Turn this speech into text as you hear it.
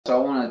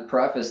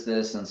preface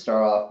this and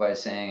start off by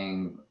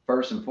saying,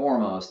 first and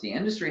foremost, the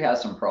industry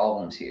has some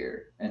problems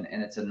here, and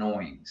it's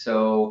annoying.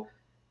 So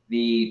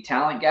the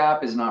talent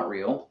gap is not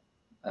real.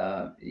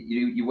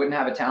 You wouldn't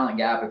have a talent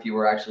gap if you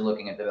were actually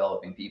looking at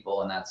developing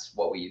people, and that's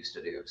what we used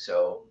to do.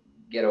 So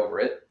get over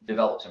it,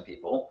 develop some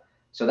people.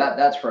 So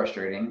that's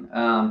frustrating.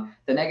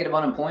 The negative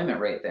unemployment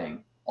rate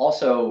thing,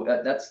 also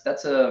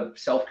that's a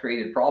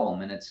self-created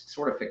problem, and it's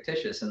sort of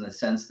fictitious in the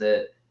sense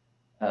that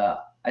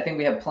I think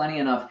we have plenty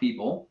enough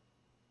people,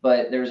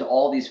 but there's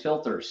all these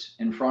filters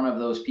in front of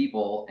those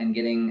people, and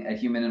getting a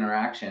human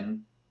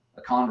interaction,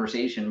 a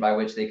conversation by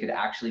which they could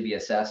actually be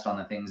assessed on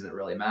the things that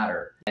really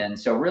matter. And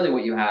so really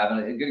what you have, and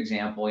a good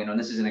example, and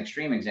this is an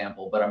extreme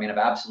example, but I mean, I've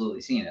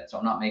absolutely seen it, so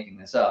I'm not making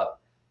this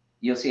up.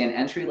 You'll see an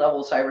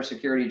entry-level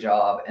cybersecurity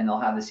job, and they'll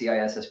have the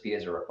CISSP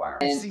as a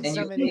requirement. I've And, seen and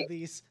so you many think, of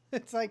these.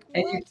 It's like,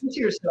 and you what? think to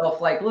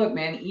yourself, like, look,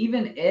 man,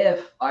 even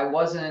if I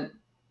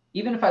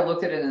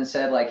looked at it and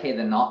said, like, hey,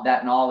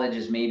 that knowledge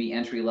is maybe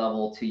entry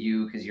level to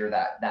you because you're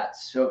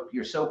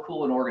so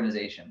cool an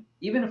organization.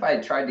 Even if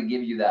I tried to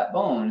give you that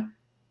bone,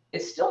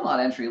 it's still not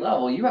entry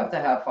level. You have to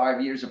have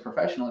 5 years of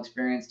professional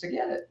experience to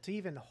get it. To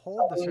even So,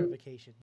 hold the I mean, certification.